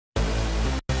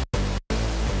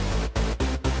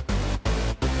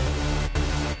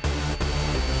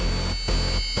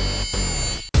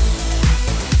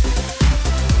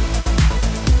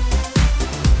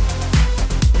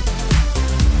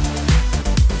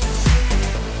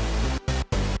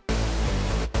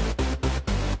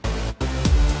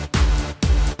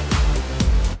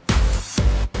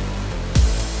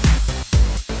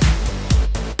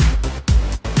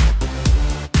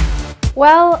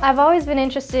Well, I've always been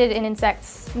interested in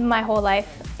insects my whole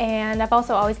life, and I've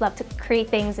also always loved to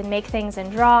create things and make things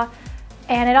and draw.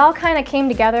 And it all kind of came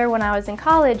together when I was in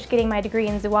college getting my degree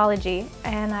in zoology,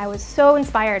 and I was so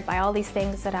inspired by all these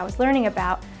things that I was learning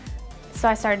about. So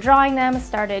I started drawing them,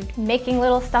 started making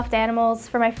little stuffed animals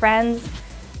for my friends,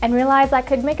 and realized I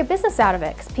could make a business out of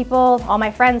it because people, all my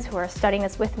friends who were studying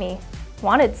this with me,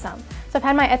 wanted some. So I've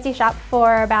had my Etsy shop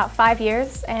for about 5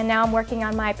 years, and now I'm working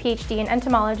on my PhD in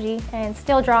entomology and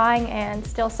still drawing and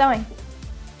still sewing.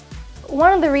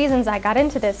 One of the reasons I got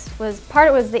into this was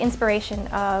the inspiration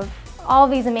of all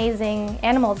these amazing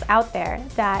animals out there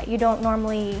that you don't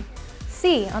normally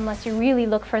see unless you really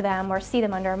look for them or see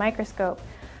them under a microscope.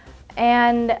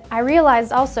 And I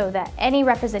realized also that any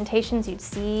representations you'd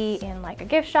see in like a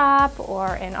gift shop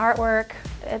or in artwork,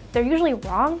 they're usually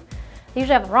wrong. They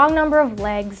usually have the wrong number of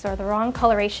legs or the wrong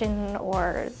coloration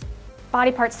or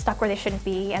body parts stuck where they shouldn't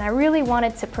be. And I really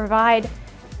wanted to provide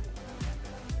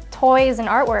toys and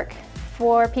artwork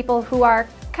for people who are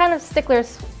kind of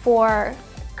sticklers for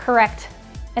correct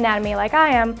anatomy like I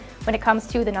am when it comes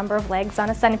to the number of legs on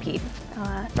a centipede,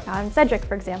 on Cedric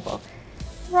for example.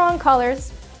 Wrong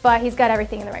colors, but he's got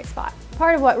everything in the right spot.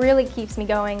 Part of what really keeps me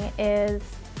going is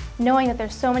knowing that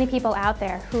there's so many people out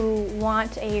there who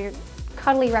want a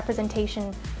cuddly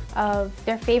representation of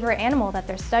their favorite animal that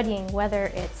they're studying, whether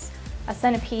it's a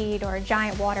centipede or a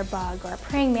giant water bug or a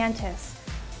praying mantis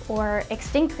or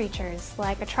extinct creatures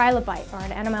like a trilobite or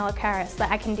an Anomalocharus, that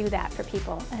I can do that for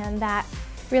people, and that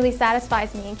really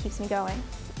satisfies me and keeps me going.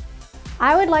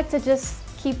 I would like to just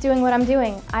keep doing what I'm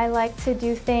doing. I like to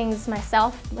do things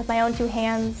myself with my own two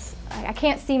hands. I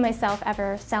can't see myself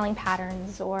ever selling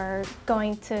patterns or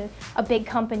going to a big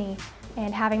company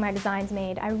and having my designs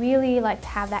made. I really like to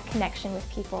have that connection with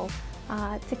people,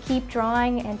 to keep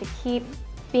drawing and to keep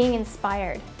being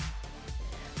inspired.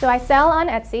 So I sell on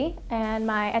Etsy, and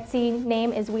my Etsy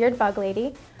name is Weird Bug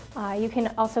Lady. You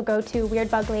can also go to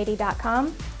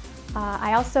weirdbuglady.com.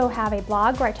 I also have a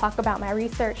blog where I talk about my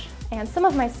research and some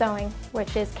of my sewing,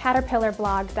 which is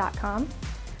caterpillarblog.com.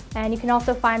 And you can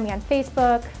also find me on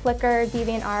Facebook, Flickr,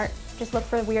 DeviantArt. Just look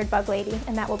for Weird Bug Lady,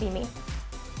 and that will be me.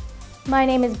 My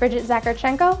name is Brigette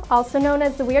Zacharczenko, also known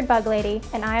as the Weird Bug Lady,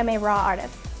 and I am a raw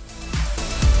artist.